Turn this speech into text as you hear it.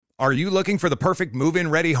Are you looking for the perfect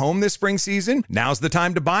move-in ready home this spring season? Now's the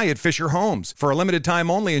time to buy at Fisher Homes. For a limited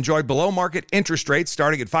time only, enjoy below-market interest rates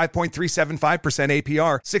starting at 5.375%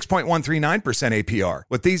 APR, 6.139% APR.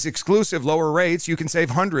 With these exclusive lower rates, you can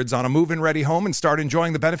save hundreds on a move-in ready home and start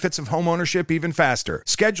enjoying the benefits of homeownership even faster.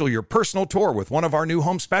 Schedule your personal tour with one of our new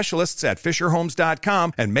home specialists at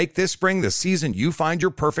FisherHomes.com and make this spring the season you find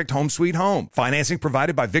your perfect home sweet home. Financing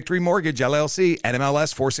provided by Victory Mortgage, LLC,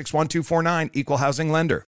 NMLS 461249, Equal Housing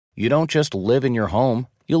Lender. You don't just live in your home,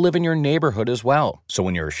 you live in your neighborhood as well. So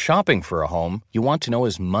when you're shopping for a home, you want to know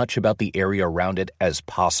as much about the area around it as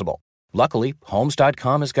possible. Luckily,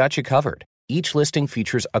 Homes.com has got you covered. Each listing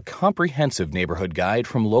features a comprehensive neighborhood guide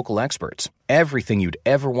from local experts. Everything you'd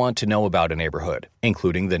ever want to know about a neighborhood,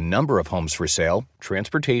 including the number of homes for sale,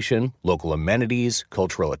 transportation, local amenities,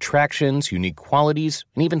 cultural attractions, unique qualities,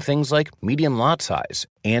 and even things like median lot size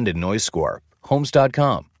and a noise score.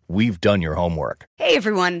 Homes.com. We've done your homework. Hey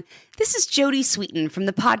everyone, this is Jody Sweeten from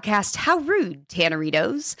the podcast How Rude,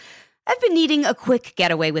 Tanneritos. I've been needing a quick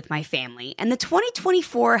getaway with my family, and the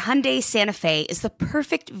 2024 Hyundai Santa Fe is the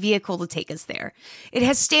perfect vehicle to take us there. It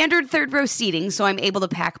has standard third-row seating, so I'm able to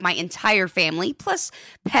pack my entire family, plus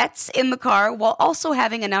pets, in the car, while also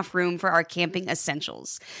having enough room for our camping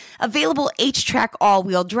essentials. Available H-Track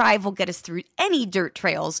all-wheel drive will get us through any dirt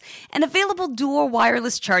trails, and available dual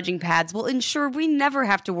wireless charging pads will ensure we never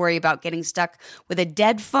have to worry about getting stuck with a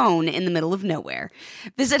dead phone in the middle of nowhere.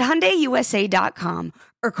 Visit HyundaiUSA.com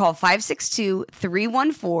or call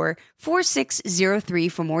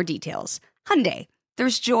 562-314-4603 for more details. Hyundai,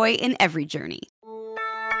 there's joy in every journey.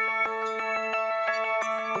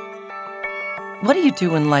 What do you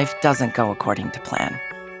do when life doesn't go according to plan?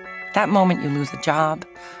 That moment you lose a job,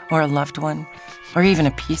 or a loved one, or even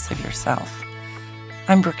a piece of yourself.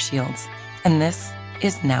 I'm Brooke Shields, and this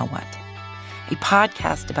is Now What? A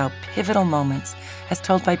podcast about pivotal moments as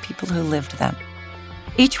told by people who lived them.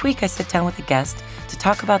 Each week I sit down with a guest to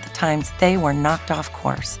talk about the times they were knocked off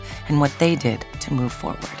course and what they did to move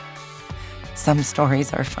forward. Some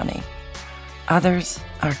stories are funny. Others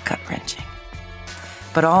are gut-wrenching.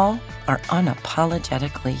 But all are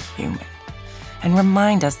unapologetically human and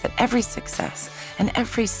remind us that every success and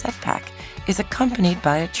every setback is accompanied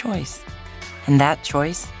by a choice. And that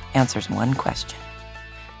choice answers one question.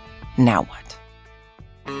 Now what?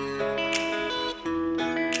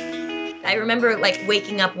 I remember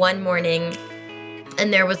waking up one morning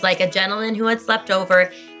and there was a gentleman who had slept over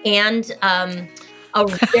and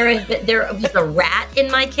there was a rat in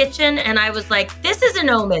my kitchen, and I was like, this is an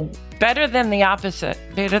omen. Better than the opposite.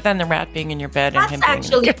 Better than the rat being in your bed and him That's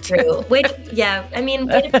being in actually true. Way to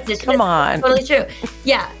position Come on. Totally true.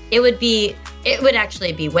 Yeah, it would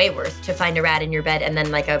actually be way worse to find a rat in your bed and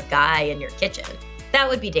then a guy in your kitchen. That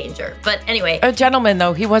would be danger. But anyway. A gentleman,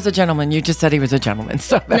 though. He was a gentleman. You just said he was a gentleman.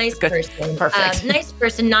 So that's nice good. person. Perfect. Nice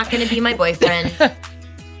person, not going to be my boyfriend.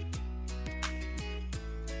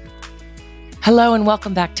 Hello and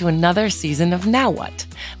welcome back to another season of Now What?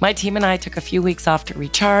 My team and I took a few weeks off to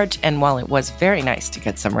recharge, and while it was very nice to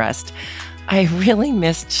get some rest, I really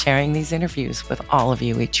missed sharing these interviews with all of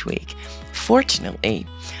you each week. Fortunately,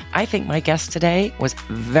 I think my guest today was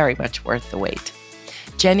very much worth the wait.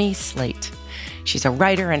 Jenny Slate. She's a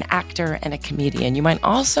writer, an actor, and a comedian. You might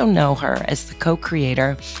also know her as the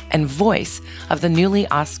co-creator and voice of the newly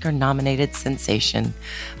Oscar-nominated sensation,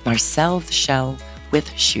 Marcel the Shell with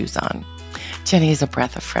Shoes On. Jenny is a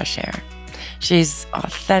breath of fresh air. She's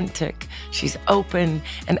authentic, she's open,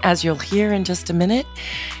 and as you'll hear in just a minute,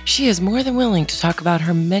 she is more than willing to talk about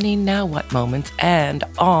her many now what moments and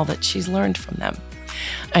all that she's learned from them.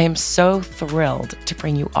 I am so thrilled to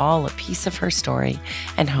bring you all a piece of her story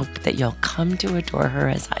and hope that you'll come to adore her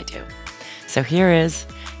as I do. So here is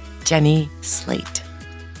Jenny Slate.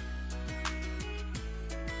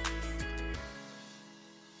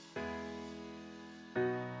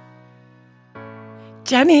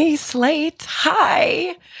 Jenny Slate,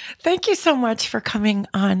 hi. Thank you so much for coming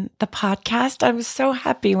on the podcast. I was so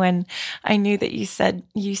happy when I knew that you said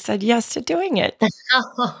yes to doing it.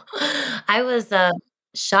 I was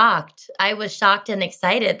shocked. I was shocked and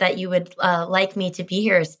excited that you would like me to be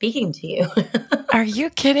here speaking to you. Are you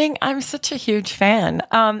kidding? I'm such a huge fan.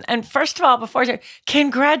 And first of all,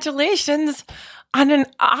 congratulations on an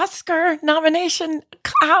Oscar nomination.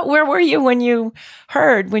 Where were you when you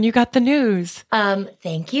got the news?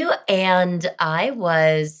 Thank you. And I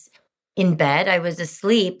was in bed. I was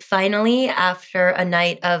asleep finally after a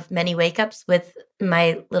night of many wake-ups with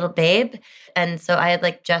my little babe. And so I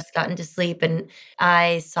had just gotten to sleep, and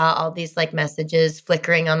I saw all these messages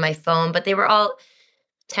flickering on my phone, but they were all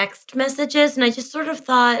text messages. And I just sort of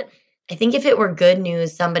thought, I think if it were good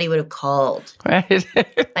news, somebody would have called. Right.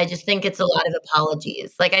 I just think it's a lot of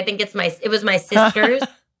apologies. Like, I think it was my sisters.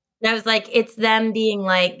 And I was like, it's them being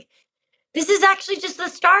like, this is actually just the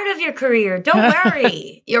start of your career. Don't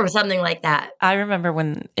worry. Or something like that. I remember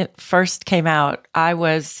when it first came out, I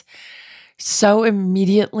was so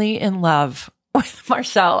immediately in love with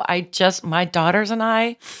Marcel. My daughters and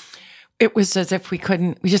I, it was as if we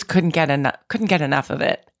just couldn't get enough of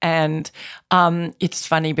it. And it's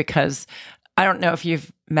funny because I don't know if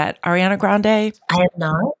you've met Ariana Grande. I have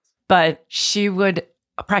not. But she would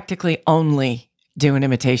practically only do an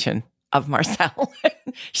imitation of Marcel.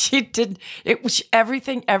 She did, it was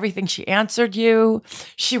everything. She answered you.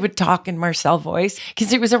 She would talk in Marcel voice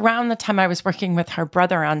because it was around the time I was working with her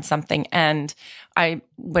brother on something, and I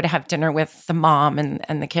would have dinner with the mom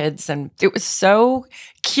and the kids, and it was so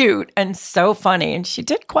cute and so funny. And she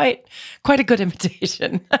did quite a good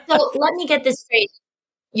imitation. So let me get this straight.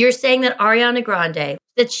 You're saying that Ariana Grande,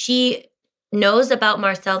 that she knows about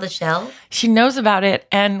Marcel the Shell? She knows about it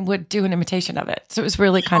and would do an imitation of it. So it was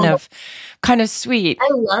really kind of sweet. I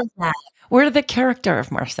love that. Where did the character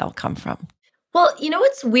of Marcel come from? Well, you know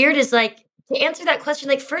what's weird is like, to answer that question,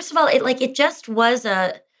 like, first of all, it just was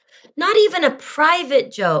not even a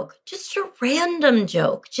private joke, just a random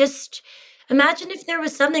joke. Just imagine if there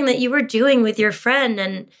was something that you were doing with your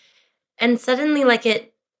friend and suddenly like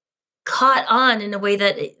it caught on in a way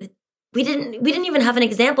that we didn't even have an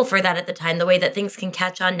example for that at the time, the way that things can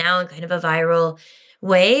catch on now in kind of a viral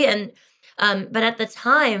way. And but at the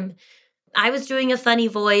time, I was doing a funny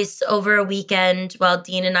voice over a weekend while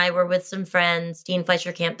Dean and I were with some friends. Dean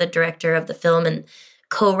Fleischer-Camp, the director of the film and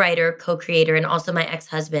co-writer, co-creator, and also my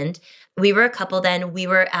ex-husband. We were a couple then. We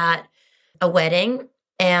were at a wedding,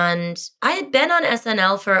 and I had been on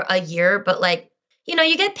SNL for a year, but like, you know,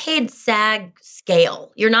 you get paid SAG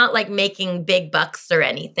scale. You're not like making big bucks or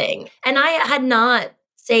anything. And I had not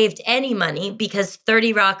saved any money because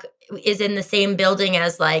 30 Rock is in the same building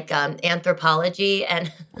as like Anthropology.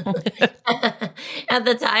 And at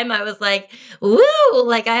the time I was like, woo,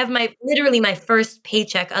 like I have literally my first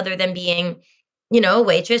paycheck other than being, you know, a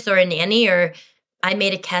waitress or a nanny, or I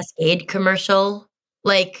made a Cascade commercial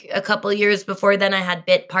like a couple years before then. I had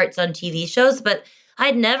bit parts on TV shows, but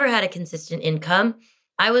I'd never had a consistent income.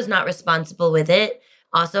 I was not responsible with it.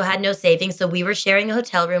 Also had no savings. So we were sharing a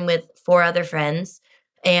hotel room with 4 other friends,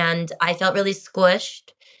 and I felt really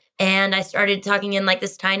squished. And I started talking in like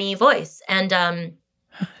this tiny voice. And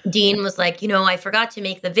Dean was like, you know, I forgot to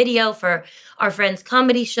make the video for our friend's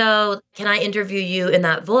comedy show. Can I interview you in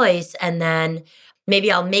that voice? And then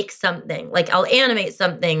maybe I'll make something, like I'll animate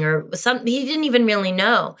something or something. He didn't even really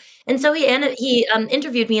know. And so he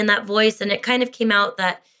interviewed me in that voice, and it kind of came out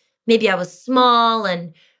that maybe I was small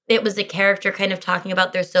and it was a character kind of talking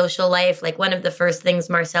about their social life. Like one of the first things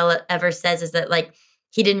Marcel ever says is that like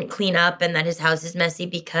he didn't clean up and that his house is messy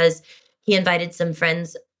because he invited some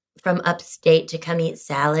friends from upstate to come eat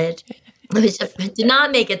salad, which did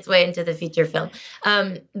not make its way into the feature film.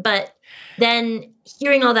 But then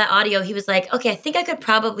hearing all that audio, he was like, okay, I think I could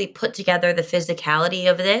probably put together the physicality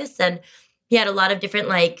of this. And he had a lot of different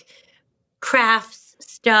like crafts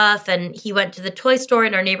stuff. And he went to the toy store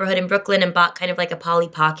in our neighborhood in Brooklyn and bought kind of like a Polly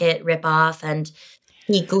Pocket ripoff. And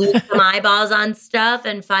he glued some eyeballs on stuff.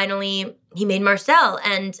 And finally he made Marcel.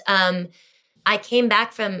 And I came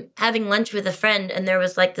back from having lunch with a friend, and there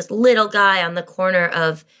was like this little guy on the corner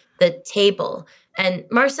of the table. And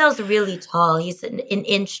Marcel's really tall. He's an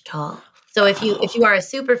inch tall. So if you are a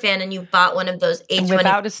super fan and you bought one of those H1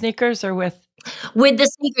 without his sneakers or with the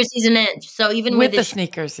sneakers, he's an inch. So even with the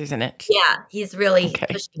sneakers, he's an inch. Yeah, he's really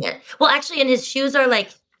pushing it. Well, actually, and his shoes are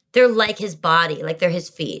like, they're like his body, like they're his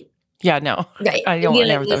feet. Yeah, no, right. I don't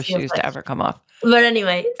want those shoes to ever come off. But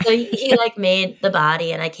anyway, so he like made the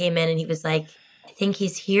body, and I came in and he was like, I think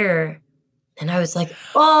he's here. And I was like,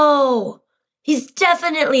 oh, he's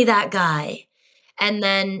definitely that guy. And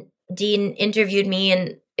then Dean interviewed me,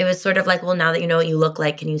 and it was sort of like, well, now that you know what you look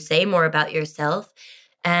like, can you say more about yourself?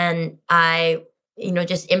 And I,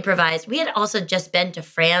 just improvised. We had also just been to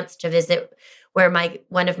France to visit where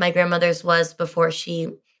one of my grandmothers was before she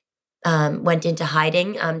went into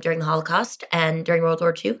hiding during the Holocaust and during World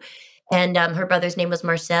War II. And her brother's name was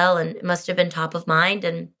Marcel, and it must have been top of mind.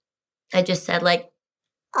 And I just said like,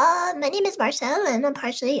 my name is Marcel, and I'm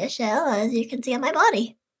partially a shell, as you can see on my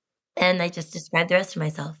body. And I just described the rest of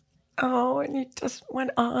myself. Oh, and he just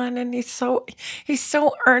went on, and he's so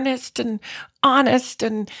earnest and honest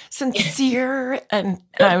and sincere. And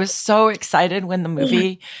I was so excited when the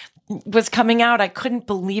movie was coming out. I couldn't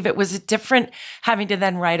believe it was different having to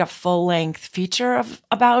then write a full-length feature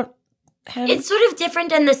about him. It's sort of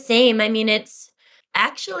different and the same. I mean, it's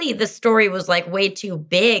actually the story was like way too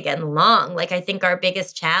big and long. Like, I think our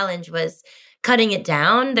biggest challenge was cutting it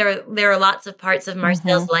down. There are lots of parts of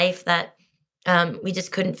Marcel's life that we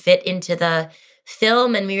just couldn't fit into the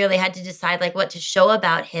film, and we really had to decide like what to show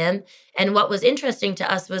about him. And what was interesting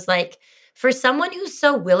to us was like, for someone who's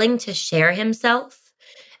so willing to share himself,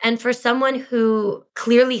 and for someone who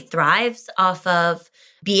clearly thrives off of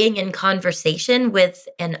being in conversation with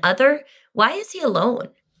an other, why is he alone?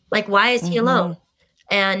 Like, why is he alone?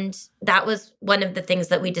 And that was one of the things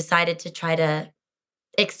that we decided to try to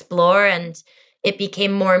explore. And it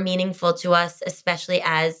became more meaningful to us, especially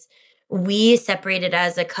as we separated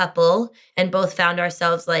as a couple and both found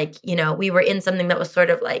ourselves like, you know, we were in something that was sort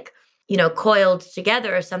of like, you know, coiled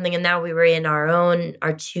together or something. And now we were in our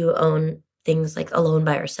two own things, like alone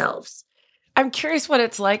by ourselves. I'm curious what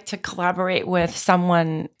it's like to collaborate with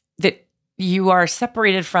someone that you are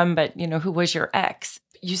separated from, but, you know, who was your ex.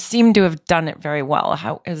 You seem to have done it very well.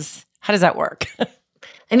 How does that work?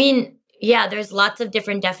 I mean, yeah, there's lots of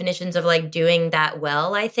different definitions of like doing that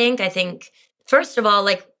well, I think. First of all,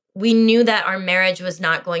 like, we knew that our marriage was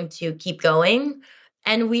not going to keep going.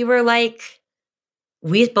 And we were like,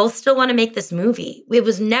 we both still want to make this movie. It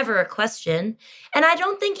was never a question. And I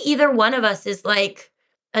don't think either one of us is like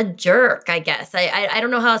a jerk, I guess. I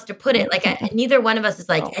don't know how else to put it. Like, neither one of us is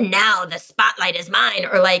like, and now the spotlight is mine.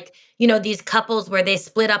 Or like, you know, these couples where they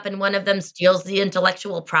split up and one of them steals the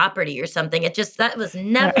intellectual property or something. That was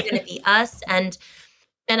never going to be us. And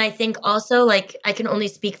I think also, like, I can only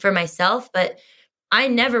speak for myself, but I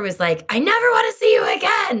never was like, I never want to see you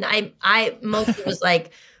again. I mostly was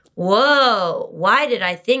like, whoa, why did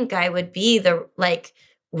I think I would be the like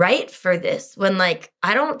right for this when like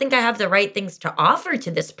I don't think I have the right things to offer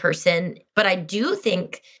to this person, but I do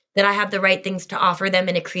think that I have the right things to offer them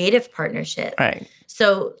in a creative partnership. Right.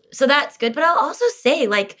 So that's good. But I'll also say,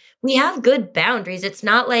 like, we have good boundaries. It's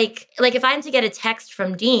not like if I'm to get a text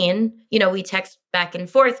from Dean, you know, we text back and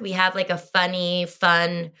forth. We have like a funny,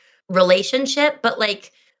 fun relationship, but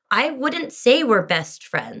like I wouldn't say we're best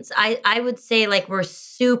friends. I would say like we're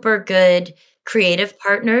super good creative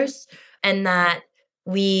partners, and that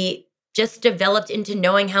we just developed into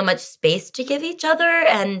knowing how much space to give each other.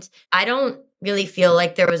 And I don't really feel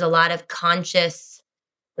like there was a lot of conscious,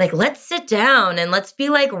 like, let's sit down and let's be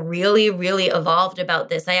like really, really evolved about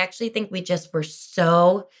this. I actually think we just were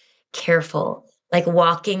so careful, like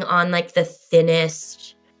walking on like the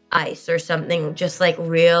thinnest ice or something, just like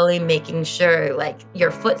really making sure like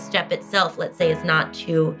your footstep itself, let's say, is not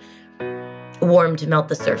too warm to melt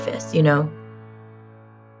the surface, you know?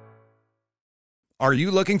 Are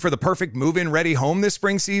you looking for the perfect move-in ready home this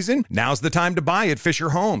spring season? Now's the time to buy at Fisher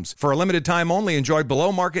Homes. For a limited time only, enjoy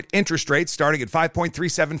below-market interest rates starting at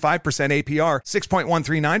 5.375% APR,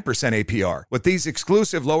 6.139% APR. With these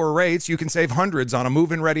exclusive lower rates, you can save hundreds on a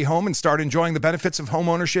move-in ready home and start enjoying the benefits of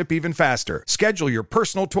homeownership even faster. Schedule your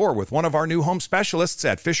personal tour with one of our new home specialists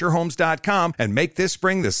at FisherHomes.com and make this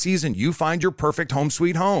spring the season you find your perfect home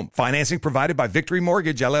sweet home. Financing provided by Victory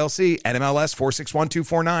Mortgage, LLC, NMLS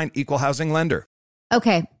 461249, Equal Housing Lender.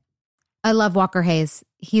 Okay. I love Walker Hayes.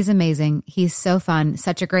 He's amazing. He's so fun,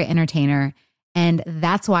 such a great entertainer. And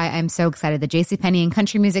that's why I'm so excited that JCPenney and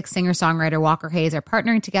country music singer-songwriter Walker Hayes are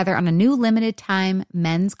partnering together on a new limited time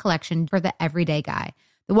men's collection for the everyday guy.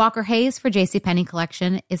 The Walker Hayes for JCPenney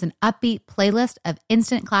collection is an upbeat playlist of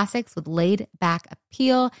instant classics with laid-back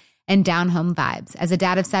appeal and down-home vibes. As a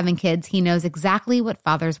dad of 7 kids, he knows exactly what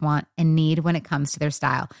fathers want and need when it comes to their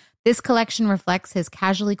style. This collection reflects his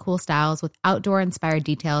casually cool styles with outdoor-inspired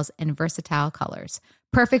details and versatile colors.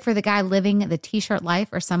 Perfect for the guy living the t-shirt life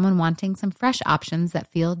or someone wanting some fresh options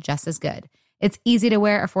that feel just as good. It's easy to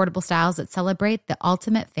wear, affordable styles that celebrate the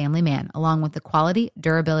ultimate family man, along with the quality,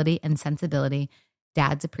 durability, and sensibility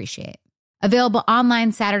dads appreciate. Available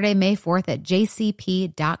online Saturday, May 4th at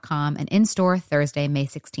jcp.com and in-store Thursday, May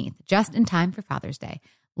 16th, just in time for Father's Day.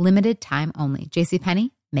 Limited time only.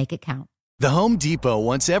 JCPenney, make it count. The Home Depot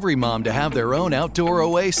wants every mom to have their own outdoor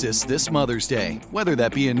oasis this Mother's Day, whether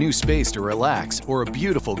that be a new space to relax or a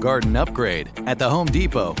beautiful garden upgrade. At the Home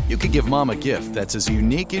Depot, you can give mom a gift that's as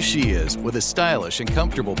unique as she is, with a stylish and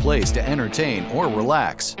comfortable place to entertain or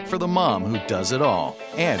relax for the mom who does it all.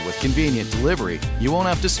 And with convenient delivery, you won't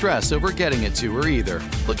have to stress over getting it to her either.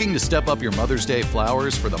 Looking to step up your Mother's Day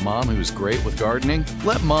flowers for the mom who's great with gardening?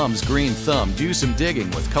 Let Mom's Green Thumb do some digging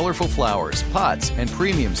with colorful flowers, pots, and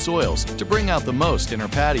premium soils to bring out the most in her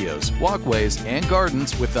patios, walkways, and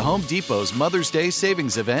gardens with the Home Depot's Mother's Day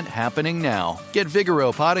savings event happening now. Get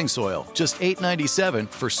Vigoro potting soil, just $8.97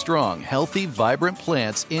 for strong, healthy, vibrant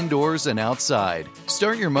plants indoors and outside.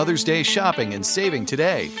 Start your Mother's Day shopping and saving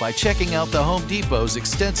today by checking out the Home Depot's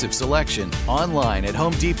extensive selection online at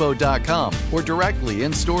homedepot.com or directly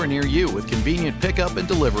in store near you with convenient pickup and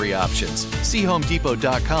delivery options. See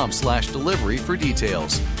homedepot.com/delivery for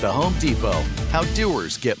details. The Home Depot, how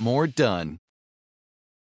doers get more done.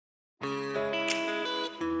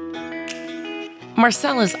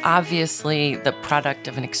 Marcel is obviously the product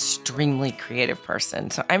of an extremely creative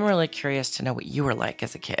person. So I'm really curious to know what you were like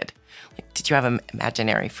as a kid. Like, did you have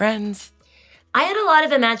imaginary friends? I had a lot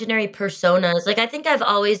of imaginary personas. Like, I think I've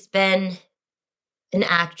always been an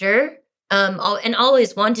actor, and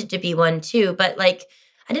always wanted to be one too. But like,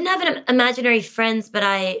 I didn't have an imaginary friends, but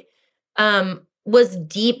I was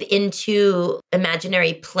deep into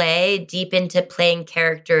imaginary play, deep into playing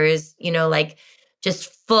characters, like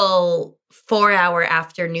just full 4-hour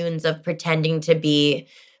afternoons of pretending to be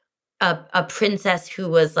a princess who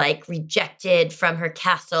was like rejected from her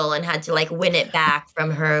castle and had to like win it back from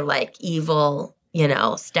her like evil,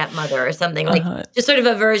 stepmother or something. Like just sort of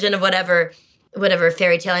a version of whatever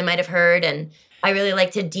fairy tale I might have heard. And I really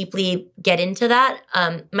like to deeply get into that.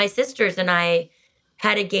 My sisters and I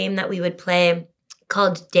had a game that we would play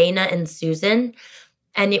called Dana and Susan.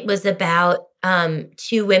 And it was about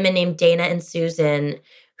two women named Dana and Susan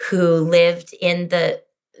who lived in the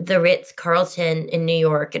Ritz-Carlton in New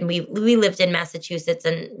York. And we lived in Massachusetts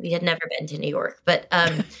and we had never been to New York. But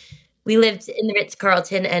we lived in the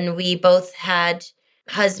Ritz-Carlton and we both had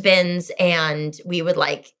husbands and we would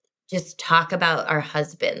like just talk about our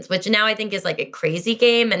husbands, which now I think is like a crazy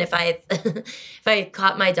game. And if I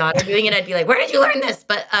caught my daughter doing it, I'd be like, where did you learn this?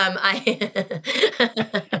 But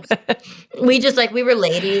we were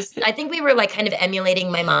ladies. I think we were like kind of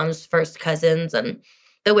emulating my mom's first cousins and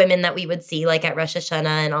the women that we would see like at Rosh Hashanah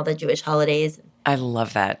and all the Jewish holidays. I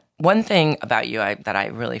love that. One thing about you that I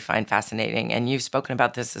really find fascinating, and you've spoken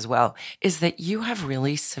about this as well, is that you have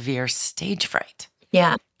really severe stage fright.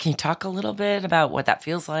 Yeah. Can you talk a little bit about what that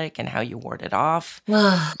feels like and how you ward it off?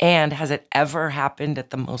 And has it ever happened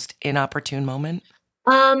at the most inopportune moment?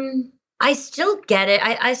 I still get it.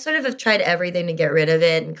 I sort of have tried everything to get rid of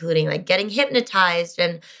it, including like getting hypnotized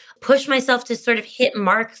and push myself to sort of hit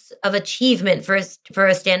marks of achievement for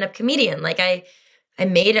a stand-up comedian. Like I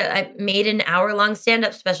made an hour-long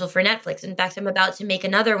stand-up special for Netflix. In fact, I'm about to make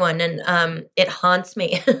another one, and it haunts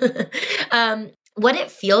me. What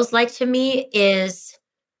it feels like to me is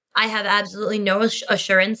I have absolutely no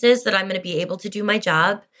assurances that I'm going to be able to do my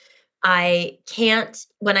job. I can't,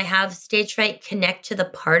 when I have stage fright, connect to the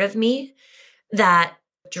part of me that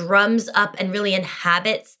drums up and really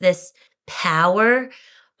inhabits this power.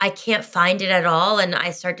 I can't find it at all. And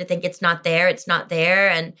I start to think it's not there.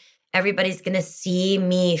 And everybody's going to see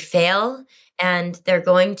me fail. And they're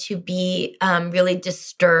going to be really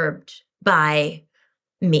disturbed by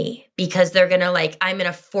me because they're going to I'm going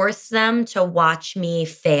to force them to watch me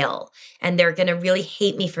fail. And they're going to really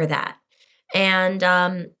hate me for that. And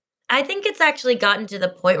I think it's actually gotten to the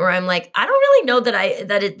point where I'm like, I don't really know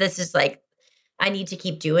this is like, I need to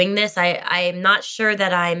keep doing this. I'm not sure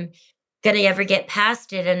that I'm going to ever get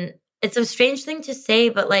past it. And it's a strange thing to say,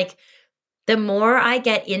 but like the more I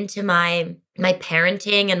get into my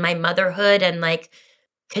parenting and my motherhood and like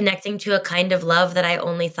connecting to a kind of love that I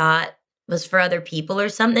only thought was for other people or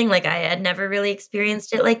something, like I had never really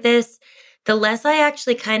experienced it like this, the less I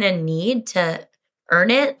actually kind of need to earn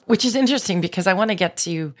it. Which is interesting because I want to get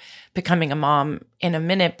to becoming a mom in a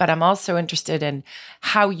minute, but I'm also interested in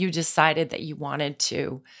how you decided that you wanted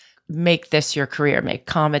to make this your career, make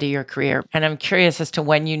comedy your career. And I'm curious as to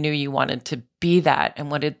when you knew you wanted to be that and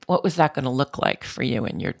what was that going to look like for you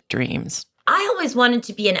in your dreams? I always wanted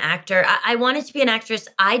to be an actor. I wanted to be an actress.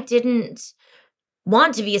 I didn't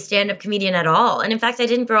want to be a stand-up comedian at all. And in fact, I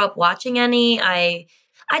didn't grow up watching any. I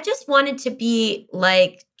just wanted to be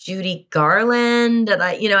like Judy Garland. And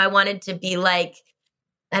I wanted to be like,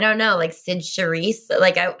 I don't know, like Sid Charisse.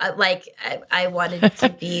 Like I wanted to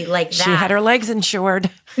be like that. She had her legs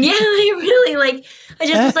insured. Yeah, I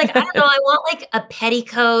just was like, I don't know. I want like a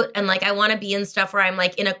petticoat and like I want to be in stuff where I'm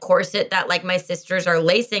like in a corset that like my sisters are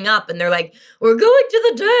lacing up and they're like, we're going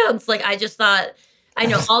to the dance. Like I just thought, I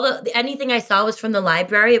know anything I saw was from the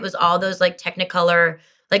library. It was all those like Technicolor,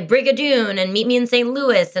 like Brigadoon and Meet Me in St.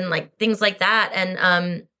 Louis and like things like that.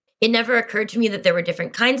 And it never occurred to me that there were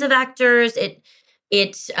different kinds of actors.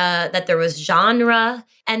 that there was genre.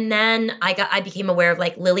 And then I became aware of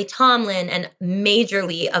like Lily Tomlin and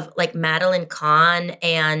majorly of like Madeline Kahn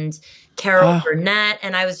and Carol Burnett.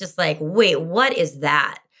 And I was just like, wait, what is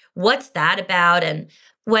that? What's that about? And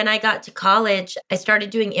when I got to college, I started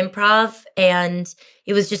doing improv and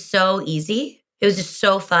it was just so easy. It was just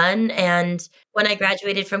so fun. And when I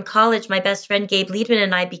graduated from college, my best friend Gabe Liedman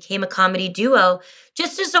and I became a comedy duo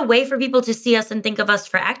just as a way for people to see us and think of us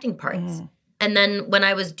for acting parts. And then when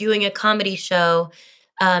I was doing a comedy show,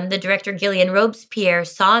 the director Gillian Robespierre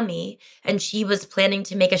saw me and she was planning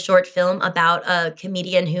to make a short film about a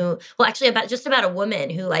comedian who, well, actually about a woman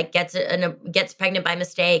who like gets pregnant by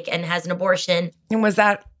mistake and has an abortion. And was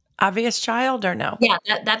that Obvious Child or no? Yeah,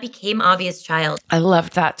 that became Obvious Child. I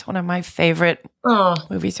loved that. It's one of my favorite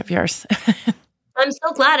movies of yours. I'm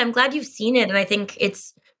so glad. I'm glad you've seen it. And I think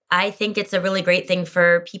it's a really great thing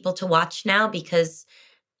for people to watch now because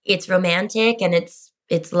it's romantic and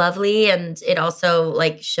it's lovely. And it also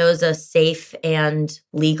like shows a safe and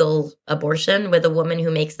legal abortion with a woman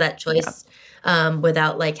who makes that choice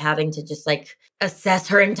without like having to just like assess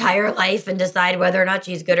her entire life and decide whether or not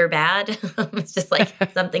she's good or bad. It's just like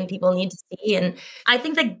something people need to see. And I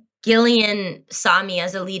think that Gillian saw me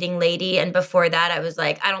as a leading lady. And before that, I was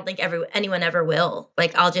like, I don't think anyone ever will.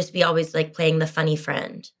 Like, I'll just be always like playing the funny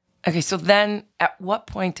friend. Okay, so then at what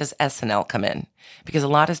point does SNL come in? Because a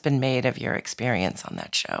lot has been made of your experience on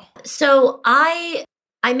that show. So I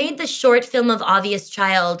made the short film of Obvious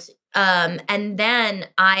Child. And then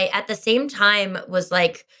I, at the same time, was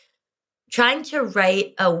like trying to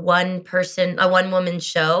write a one woman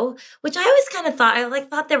show, which I always kind of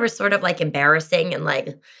thought they were sort of like embarrassing and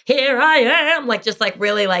like, here I am, like just like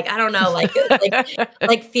really like, I don't know,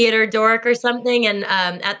 like theater dork or something. And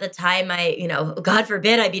at the time God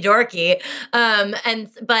forbid I be dorky.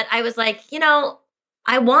 But I was like,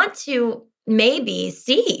 I want to maybe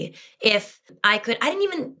see if I could. I didn't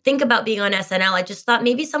even think about being on SNL. I just thought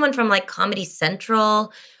maybe someone from like Comedy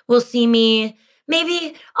Central will see me.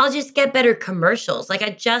 Maybe I'll just get better commercials. Like I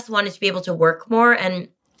just wanted to be able to work more. And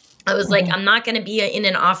I was like, I'm not going to be in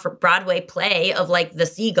an off-Broadway play of like The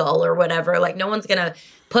Seagull or whatever. Like no one's going to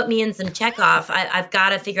put me in some Chekhov. I've got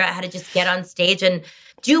to figure out how to just get on stage and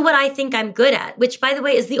do what I think I'm good at, which by the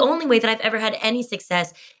way is the only way that I've ever had any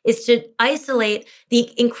success is to isolate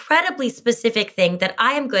the incredibly specific thing that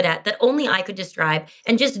I am good at that only I could describe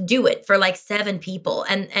and just do it for like 7 people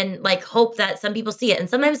and like hope that some people see it. And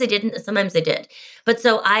sometimes they didn't, and sometimes they did. But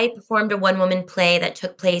so I performed a one-woman play that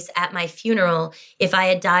took place at my funeral if I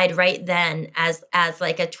had died right then as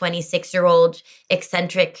like a 26-year-old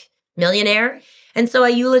eccentric millionaire. And so I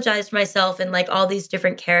eulogized myself in like all these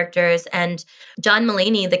different characters. And John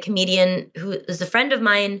Mulaney, the comedian who is a friend of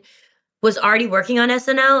mine, was already working on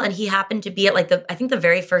SNL. And he happened to be at like I think the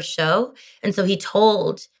very first show. And so he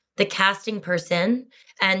told the casting person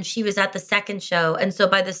and she was at the second show. And so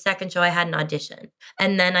by the second show, I had an audition.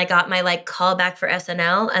 And then I got my like call back for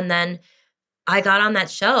SNL. And then I got on that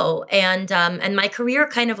show and my career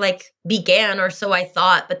kind of like began, or so I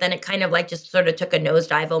thought, but then it kind of like just sort of took a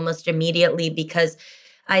nosedive almost immediately because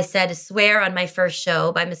I said swear on my first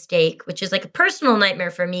show by mistake, which is like a personal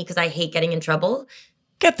nightmare for me because I hate getting in trouble.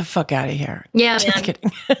 Get the fuck out of here. Yeah, just man.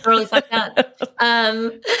 Kidding. Totally fucked up.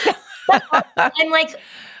 I'm like,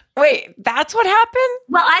 wait, that's what happened?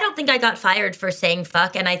 Well, I don't think I got fired for saying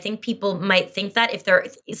fuck. And I think people might think that if they're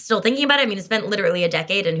still thinking about it. I mean, it's been literally a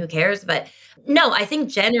decade and who cares? But no, I think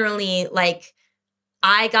generally, like,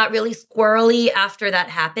 I got really squirrely after that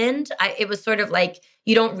happened. It was sort of like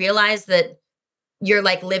you don't realize that you're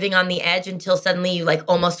like living on the edge until suddenly you like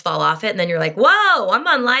almost fall off it. And then you're like, whoa, I'm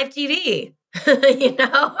on live TV. It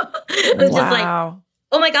was just like,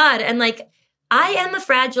 oh my God. And like, I am a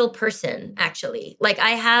fragile person, actually. Like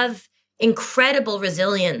I have incredible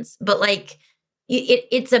resilience, but like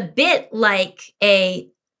it's a bit like a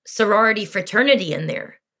sorority fraternity in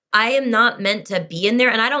there. I am not meant to be in there.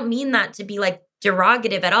 And I don't mean that to be like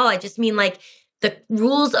derogative at all. I just mean like the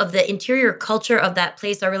rules of the interior culture of that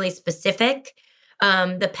place are really specific.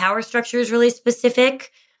 The power structure is really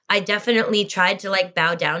specific. I definitely tried to like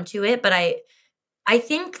bow down to it. But I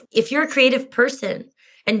think if you're a creative person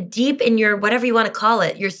and deep in your, whatever you want to call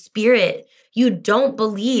it, your spirit, you don't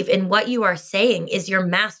believe in what you are saying is your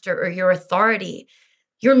master or your authority,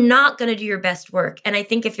 you're not going to do your best work. And I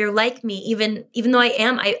think if you're like me, even though I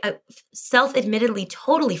am self-admittedly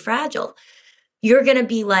totally fragile, you're going to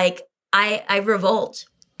be like, I revolt.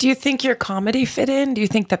 Do you think your comedy fit in? Do you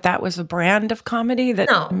think that was a brand of comedy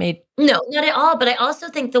that made... No, not at all. But I also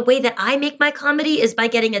think the way that I make my comedy is by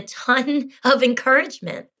getting a ton of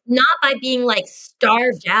encouragement, not by being like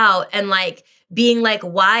starved out and like being like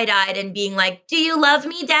wide-eyed and being like, "Do you love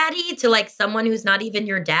me, daddy?" to like someone who's not even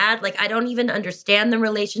your dad. Like, I don't even understand the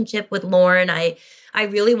relationship with Lauren. I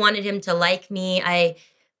really wanted him to like me.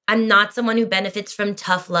 I'm not someone who benefits from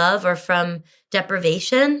tough love or from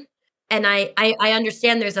deprivation. And I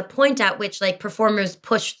understand there's a point at which like performers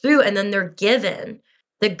push through and then they're given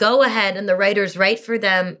the go ahead and the writers write for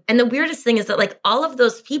them. And the weirdest thing is that like all of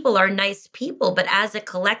those people are nice people, but as a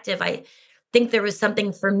collective, I think there was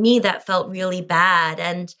something for me that felt really bad.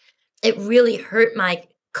 And it really hurt my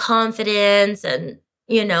confidence. And,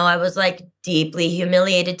 you know, I was like deeply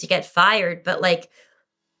humiliated to get fired, but like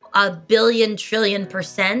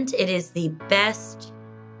 1,000,000,000,000,000%, it is the best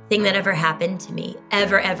thing that ever happened to me.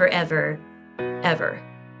 Ever, ever, ever, ever.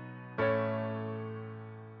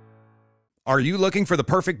 Are you looking for the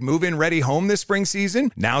perfect move-in ready home this spring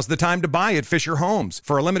season? Now's the time to buy at Fisher Homes.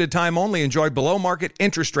 For a limited time only, enjoy below-market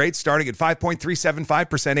interest rates starting at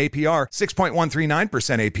 5.375% APR,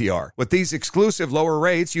 6.139% APR. With these exclusive lower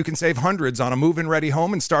rates, you can save hundreds on a move-in ready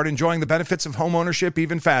home and start enjoying the benefits of home ownership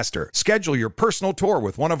even faster. Schedule your personal tour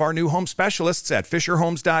with one of our new home specialists at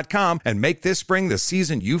FisherHomes.com and make this spring the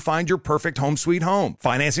season you find your perfect home sweet home.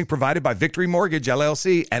 Financing provided by Victory Mortgage,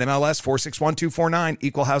 LLC, NMLS 461249,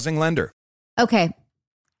 Equal Housing Lender. Okay.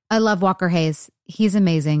 I love Walker Hayes. He's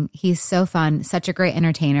amazing. He's so fun, such a great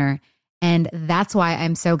entertainer. And that's why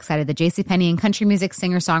I'm so excited that JCPenney and country music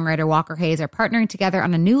singer-songwriter Walker Hayes are partnering together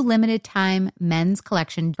on a new limited time men's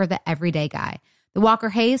collection for the everyday guy. The Walker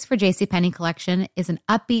Hayes for JCPenney collection is an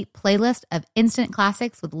upbeat playlist of instant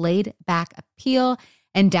classics with laid-back appeal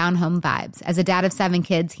and down-home vibes. As a dad of 7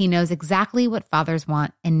 kids, he knows exactly what fathers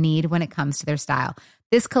want and need when it comes to their style.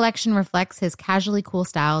 This collection reflects his casually cool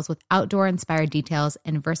styles with outdoor-inspired details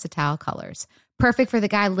and versatile colors. Perfect for the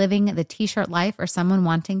guy living the t-shirt life or someone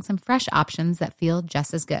wanting some fresh options that feel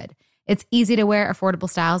just as good. It's easy to wear, affordable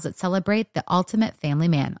styles that celebrate the ultimate family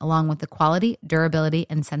man, along with the quality, durability,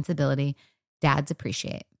 and sensibility dads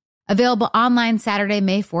appreciate. Available online Saturday,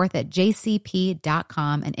 May 4th at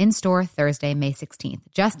jcp.com and in-store Thursday, May 16th,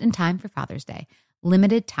 just in time for Father's Day.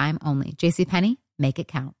 Limited time only. JCPenney, make it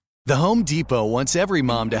count. The Home Depot wants every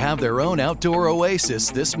mom to have their own outdoor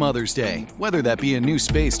oasis this Mother's Day, whether that be a new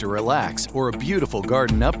space to relax or a beautiful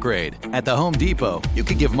garden upgrade. At the Home Depot, you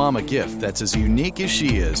could give mom a gift that's as unique as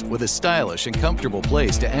she is, with a stylish and comfortable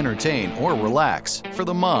place to entertain or relax for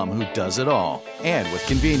the mom who does it all. And with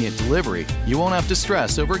convenient delivery, you won't have to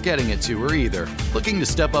stress over getting it to her either. Looking to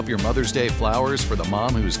step up your Mother's Day flowers for the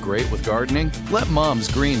mom who's great with gardening? Let Mom's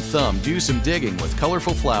green thumb do some digging with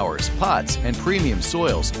colorful flowers, pots, and premium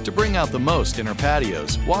soils to bring out the most in her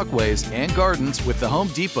patios, walkways, and gardens with the Home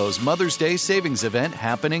Depot's Mother's Day Savings Event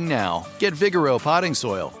happening now. Get Vigoro potting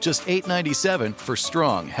soil, just $8.97 for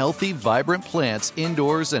strong, healthy, vibrant plants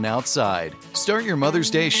indoors and outside. Start your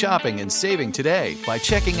Mother's Day shopping and saving today by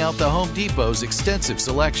checking out the Home Depot's extensive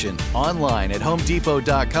selection online at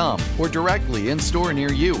HomeDepot.com or directly in-store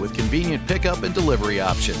near you with convenient pickup and delivery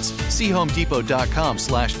options. See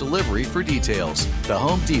HomeDepot.com/delivery for details. The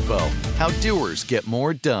Home Depot, how doers get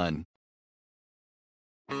more done.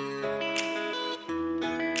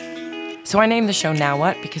 So I named the show Now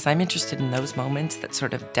What because I'm interested in those moments that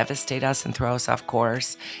sort of devastate us and throw us off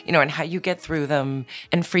course, you know, and how you get through them.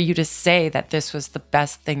 And for you to say that this was the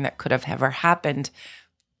best thing that could have ever happened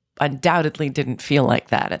undoubtedly didn't feel like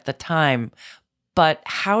that at the time. But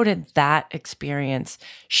how did that experience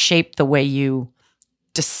shape the way you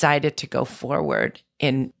decided to go forward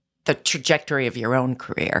in the trajectory of your own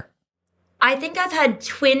career? I think I've had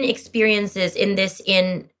twin experiences in this,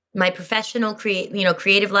 in my professional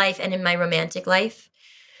creative life and in my romantic life.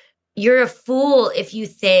 You're a fool if you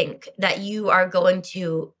think that you are going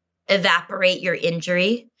to evaporate your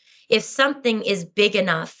injury. If something is big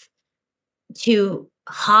enough to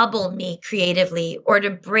hobble me creatively or to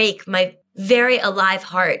break my very alive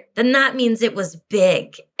heart, then that means it was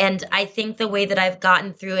big. And I think the way that I've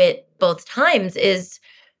gotten through it both times is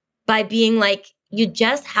by being like, you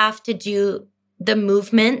just have to do the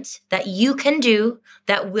movement that you can do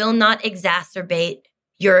that will not exacerbate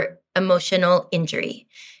your emotional injury.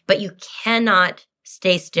 But you cannot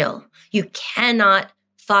stay still. You cannot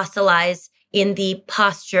fossilize in the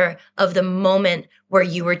posture of the moment where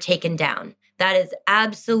you were taken down. That is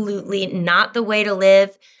absolutely not the way to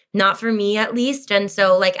live, not for me at least. And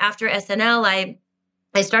so like after SNL, I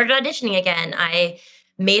started auditioning again. I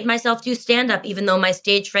made myself do stand-up, even though my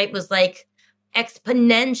stage fright was like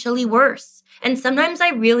exponentially worse. And sometimes I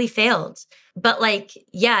really failed. But like,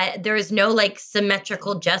 yeah, there is no like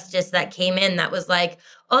symmetrical justice that came in that was like,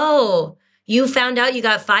 oh, you found out you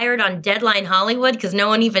got fired on Deadline Hollywood because no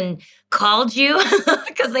one even called you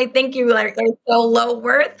because they think you are so low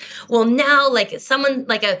worth. Well, now like someone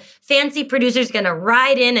like a fancy producer is going to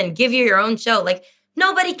ride in and give you your own show. Like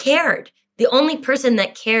nobody cared. The only person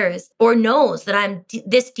that cares or knows that I'm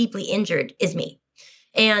this deeply injured is me.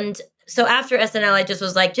 And so after SNL, I just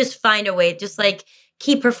was like, just find a way, just like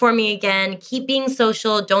keep performing again, keep being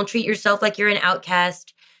social. Don't treat yourself like you're an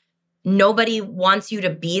outcast. Nobody wants you to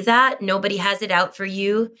be that. Nobody has it out for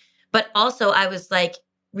you. But also I was like,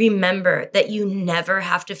 remember that you never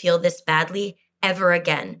have to feel this badly ever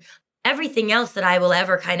again. Everything else that I will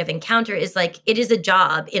ever kind of encounter is like, it is a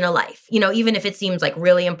job in a life, you know, even if it seems like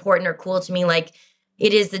really important or cool to me, like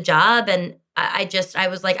it is the job. And I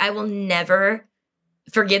was like, I will never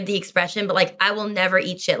forgive the expression, but like, I will never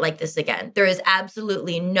eat shit like this again. There is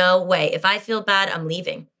absolutely no way. If I feel bad, I'm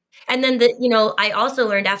leaving. And then I also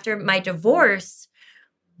learned after my divorce,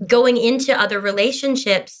 going into other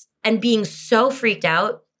relationships and being so freaked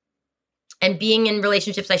out and being in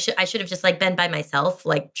relationships, I should have just like been by myself.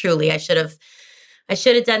 Like truly, I should have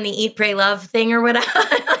done the eat, pray, love thing or whatever.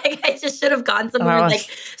 Like I just should have gone somewhere and like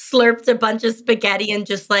slurped a bunch of spaghetti and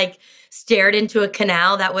just like stared into a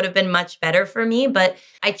canal. That would have been much better for me. But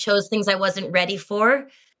I chose things I wasn't ready for.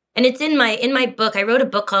 And it's in my book. I wrote a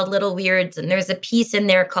book called Little Weirds, and there's a piece in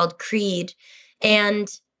there called Creed. And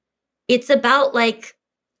it's about like,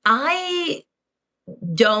 I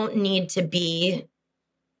don't need to be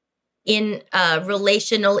in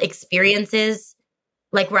relational experiences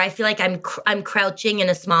like where I feel like I'm crouching in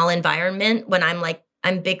a small environment when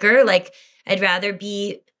I'm bigger. Like I'd rather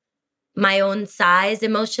be my own size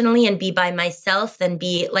emotionally and be by myself than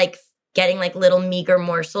be like getting like little meager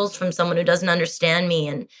morsels from someone who doesn't understand me.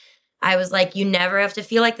 And I was like, you never have to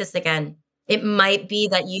feel like this again. It might be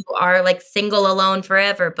that you are like single alone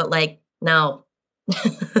forever, but like, no.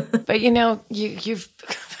 But you've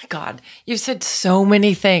God, you've said so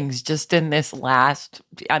many things just in this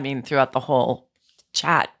throughout the whole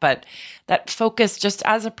chat, but that focus just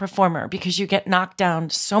as a performer, because you get knocked down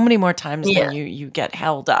so many more times than you get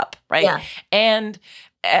held up, right? Yeah. And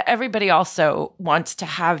everybody also wants to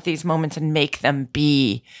have these moments and make them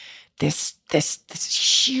be this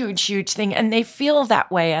huge thing. And they feel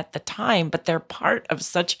that way at the time, but they're part of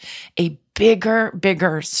such a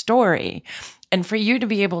bigger story. And for you to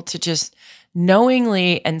be able to just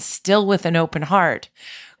knowingly and still with an open heart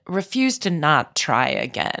refuse to not try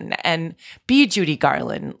again and be Judy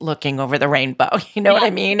Garland looking over the rainbow, you know what I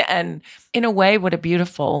mean? And in a way, what a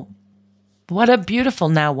beautiful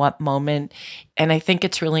now what moment. And I think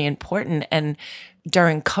it's really important. And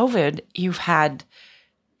during COVID, you've had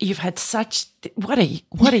such, what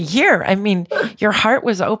a year. I mean, your heart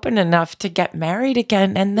was open enough to get married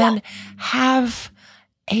again and then have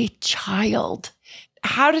a child.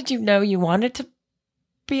 How did you know you wanted to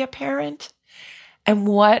be a parent? And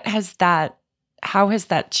how has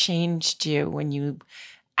that changed you when you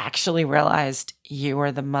actually realized you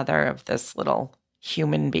were the mother of this little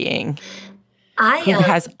human being who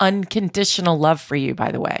has unconditional love for you,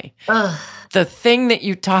 by the way? The thing that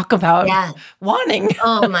you talk about wanting.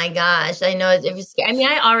 Oh my gosh. I know. It was scary. I mean,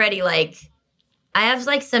 I have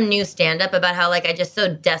like some new stand-up about how like I just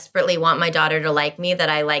so desperately want my daughter to like me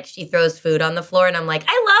that she throws food on the floor and I'm like,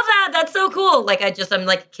 I love that. That's so cool. Like I'm just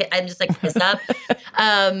like kiss up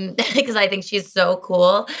because I think she's so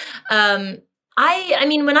cool. I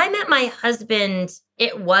mean, when I met my husband,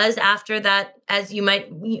 it was after that, as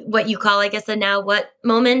what you call, I guess, a now what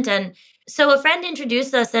moment. And so a friend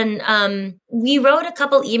introduced us and we wrote a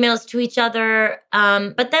couple emails to each other,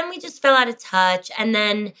 but then we just fell out of touch. And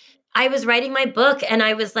then I was writing my book and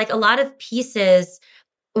I was like, a lot of pieces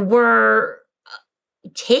were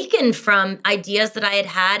taken from ideas that I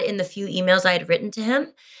had in the few emails I had written to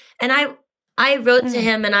him. And I wrote to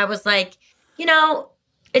him and I was like,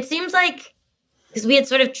 it seems like, because we had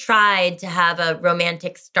sort of tried to have a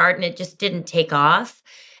romantic start and it just didn't take off.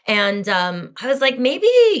 And I was like,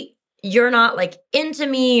 maybe you're not like into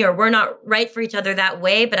me or we're not right for each other that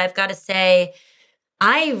way, but I've got to say,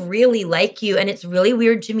 I really like you. And it's really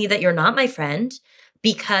weird to me that you're not my friend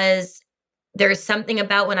because there's something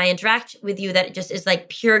about when I interact with you that just is like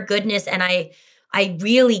pure goodness. And I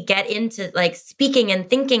really get into like speaking and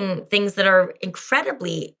thinking things that are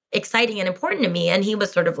incredibly exciting and important to me. And he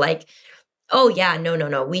was sort of like, oh yeah,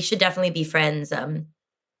 no. We should definitely be friends.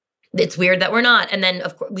 It's weird that we're not. And then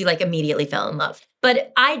of course we like immediately fell in love.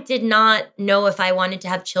 But I did not know if I wanted to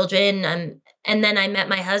have children. And then I met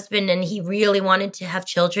my husband and he really wanted to have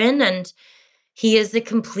children. And he is a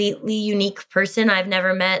completely unique person. I've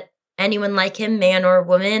never met anyone like him, man or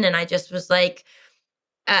woman. And I just was like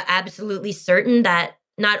absolutely certain that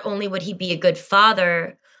not only would he be a good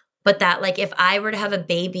father, but that like if I were to have a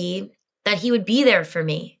baby, that he would be there for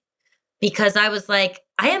me, because I was like,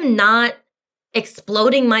 I am not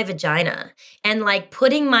exploding my vagina and like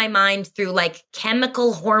putting my mind through like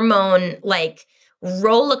chemical hormone, like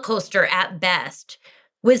roller coaster at best,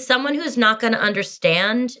 with someone who's not going to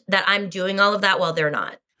understand that I'm doing all of that while they're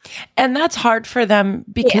not. And that's hard for them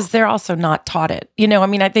because they're also not taught it. You know, I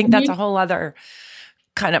mean, I think that's a whole other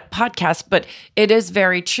kind of podcast, but it is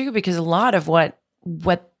very true because a lot of what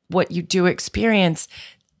you do experience,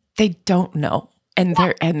 they don't know. And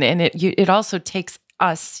it also takes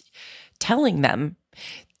us telling them,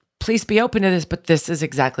 please be open to this, but this is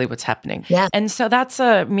exactly what's happening. Yeah. And so that's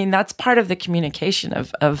part of the communication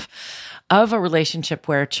of a relationship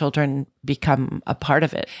where children become a part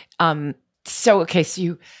of it. So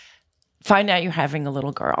you find out you're having a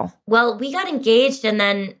little girl. Well, we got engaged and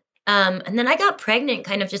then I got pregnant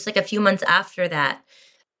kind of just like a few months after that.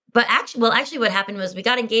 But actually what happened was we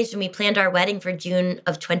got engaged and we planned our wedding for June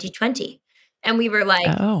of 2020. And we were like,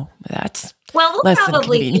 oh, that's we'll less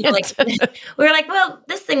probably inconvenient. we were like, well,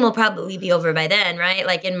 this thing will probably be over by then, right?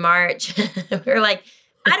 Like in March. We were like,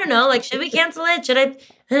 I don't know, like, should we cancel it? Should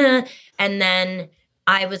I? And then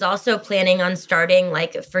I was also planning on starting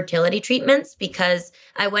like fertility treatments because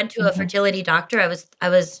I went to a fertility doctor. I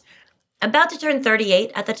was about to turn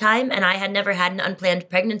 38 at the time, and I had never had an unplanned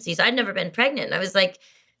pregnancy. So I'd never been pregnant. I was like,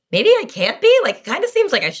 maybe I can't be. Like, it kind of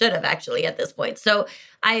seems like I should have actually at this point. So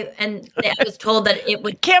I was told that it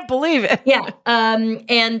would. Can't believe it. Yeah.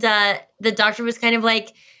 The doctor was kind of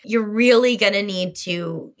like, you're gonna need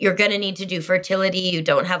to do fertility. You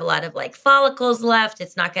don't have a lot of like follicles left.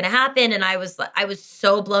 It's not going to happen. And I was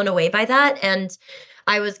so blown away by that. And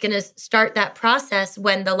I was going to start that process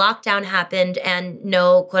when the lockdown happened and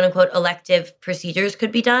no quote unquote elective procedures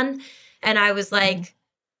could be done. And I was like,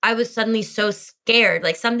 I was suddenly so scared,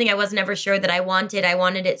 like something I wasn't ever sure that I wanted. I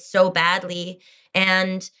wanted it so badly.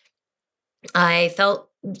 And I felt,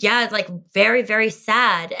 like very, very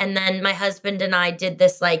sad. And then my husband and I did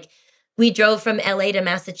this, like, we drove from LA to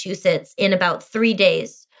Massachusetts in about 3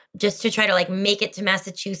 days just to try to like make it to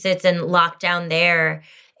Massachusetts and lock down there.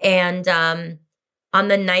 And on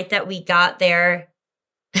the night that we got there,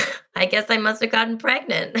 I guess I must have gotten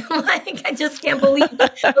pregnant. Like, I just can't believe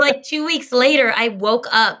it. Like 2 weeks later, I woke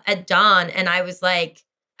up at dawn and I was like,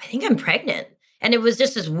 I think I'm pregnant. And it was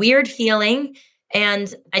just this weird feeling.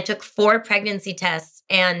 And I took 4 pregnancy tests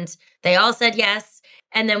and they all said yes.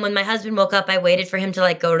 And then when my husband woke up, I waited for him to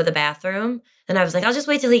like go to the bathroom. And I was like, I'll just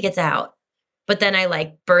wait till he gets out. But then I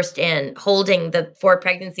like burst in holding the 4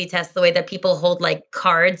 pregnancy tests the way that people hold like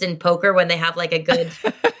cards in poker when they have like a good,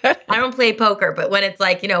 I don't play poker, but when it's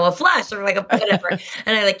like, a flush or like a whatever.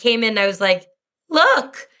 And I like came in and I was like,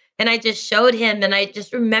 look. And I just showed him and I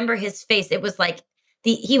just remember his face. It was like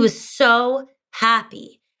he was so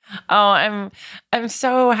happy. Oh, I'm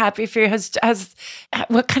so happy for you.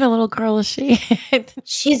 What kind of little girl is she?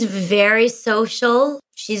 She's very social.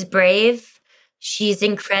 She's brave. She's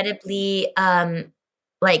incredibly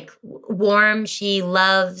warm. She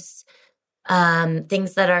loves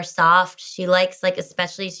things that are soft. She likes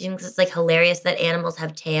especially she thinks it's hilarious that animals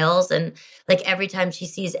have tails, and every time she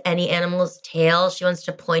sees any animal's tail, she wants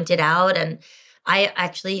to point it out. And I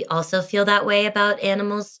actually also feel that way about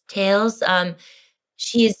animals' tails.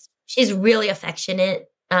 She's really affectionate.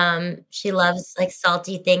 She loves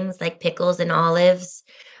salty things like pickles and olives.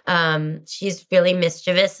 She's really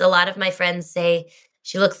mischievous. A lot of my friends say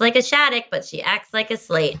she looks like a Shattuck, but she acts like a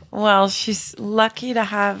Slate. Well, she's lucky to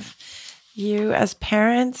have you as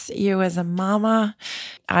parents, you as a mama.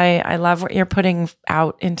 I love what you're putting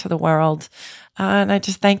out into the world. And I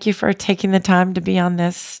just thank you for taking the time to be on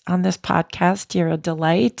this podcast. You're a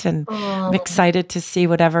delight, and I'm excited to see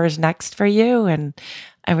whatever is next for you. And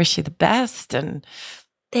I wish you the best. And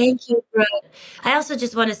thank you, Brooke. I also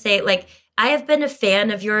just want to say, I have been a fan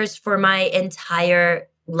of yours for my entire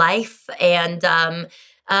life, and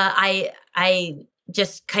I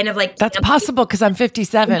just kind of that's possible because I'm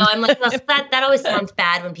 57. No, I'm well, that always sounds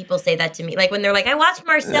bad when people say that to me. When they're like, I watched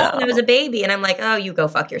Marcel when I was a baby, and I'm like, oh, you go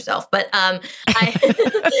fuck yourself. But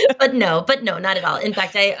but no, not at all. In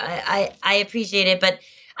fact, I appreciate it, but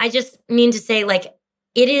I just mean to say,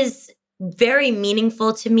 it is very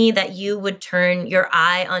meaningful to me that you would turn your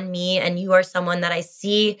eye on me, and you are someone that I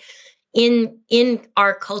see in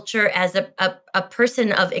our culture as a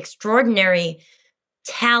person of extraordinary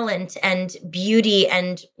talent and beauty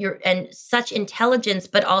and such intelligence,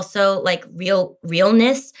 but also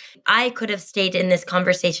realness. I could have stayed in this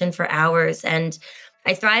conversation for hours, and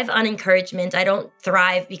I thrive on encouragement. I don't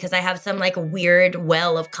thrive because I have some weird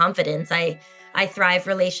well of confidence. I thrive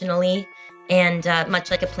relationally, and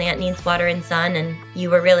much like a plant needs water and sun, and you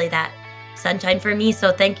were really that sunshine for me.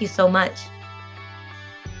 So thank you so much.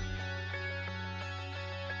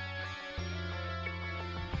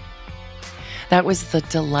 That was the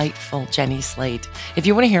delightful Jenny Slate. If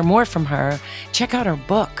you want to hear more from her, check out her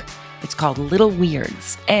book. It's called Little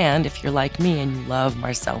Weirds. And if you're like me and you love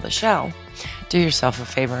Marcel the Shell, do yourself a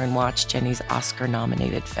favor and watch Jenny's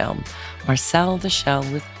Oscar-nominated film, Marcel the Shell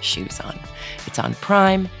with Shoes On. It's on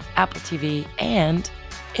Prime, Apple TV, and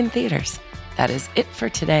in theaters. That is it for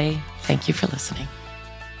today. Thank you for listening.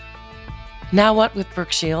 Now What with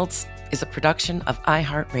Brooke Shields is a production of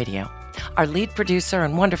iHeartRadio. Our lead producer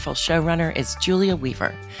and wonderful showrunner is Julia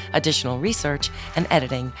Weaver. Additional research and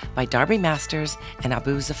editing by Darby Masters and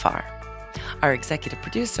Abu Zafar. Our executive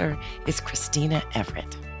producer is Christina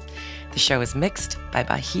Everett. The show is mixed by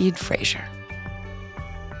Bahid Frazier.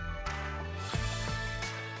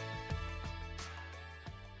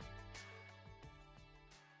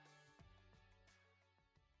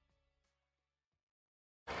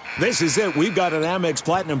 This is it. We've got an Amex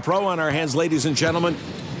Platinum Pro on our hands, ladies and gentlemen.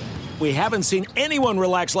 We haven't seen anyone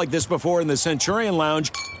relax like this before in the Centurion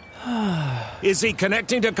Lounge. Is he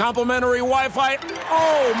connecting to complimentary Wi-Fi?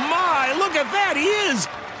 Oh, my! Look at that! He is!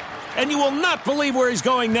 And you will not believe where he's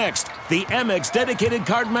going next. The Amex dedicated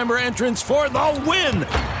card member entrance for the win!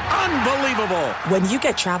 Unbelievable! When you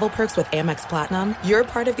get travel perks with Amex Platinum, you're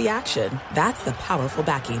part of the action. That's the powerful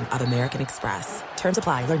backing of American Express. Terms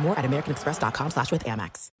apply. Learn more at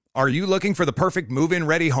americanexpress.com/withAmex. Are you looking for the perfect move-in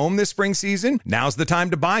ready home this spring season? Now's the time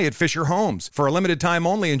to buy at Fisher Homes. For a limited time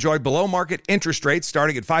only, enjoy below-market interest rates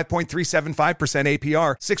starting at 5.375%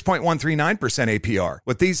 APR, 6.139% APR.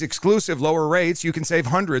 With these exclusive lower rates, you can save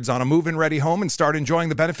hundreds on a move-in ready home and start enjoying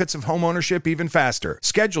the benefits of home ownership even faster.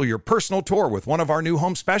 Schedule your personal tour with one of our new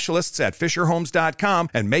home specialists at FisherHomes.com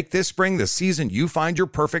and make this spring the season you find your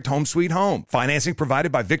perfect home sweet home. Financing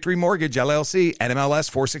provided by Victory Mortgage, LLC, NMLS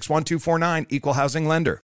 461249, Equal Housing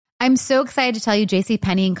Lender. I'm so excited to tell you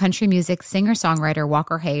JCPenney and country music singer-songwriter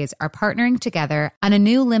Walker Hayes are partnering together on a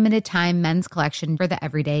new limited-time men's collection for the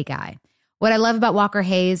everyday guy. What I love about Walker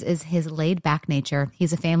Hayes is his laid-back nature.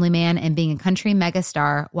 He's a family man, and being a country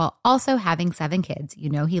megastar while also having 7 kids,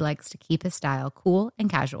 you know he likes to keep his style cool and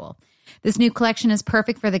casual. This new collection is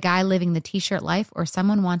perfect for the guy living the t-shirt life or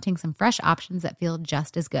someone wanting some fresh options that feel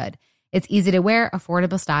just as good. It's easy to wear,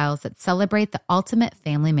 affordable styles that celebrate the ultimate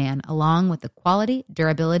family man, along with the quality,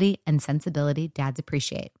 durability, and sensibility dads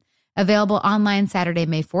appreciate. Available online Saturday,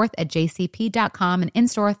 May 4th at jcp.com and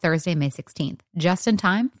in-store Thursday, May 16th. Just in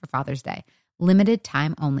time for Father's Day. Limited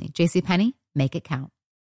time only. JCPenney, make it count.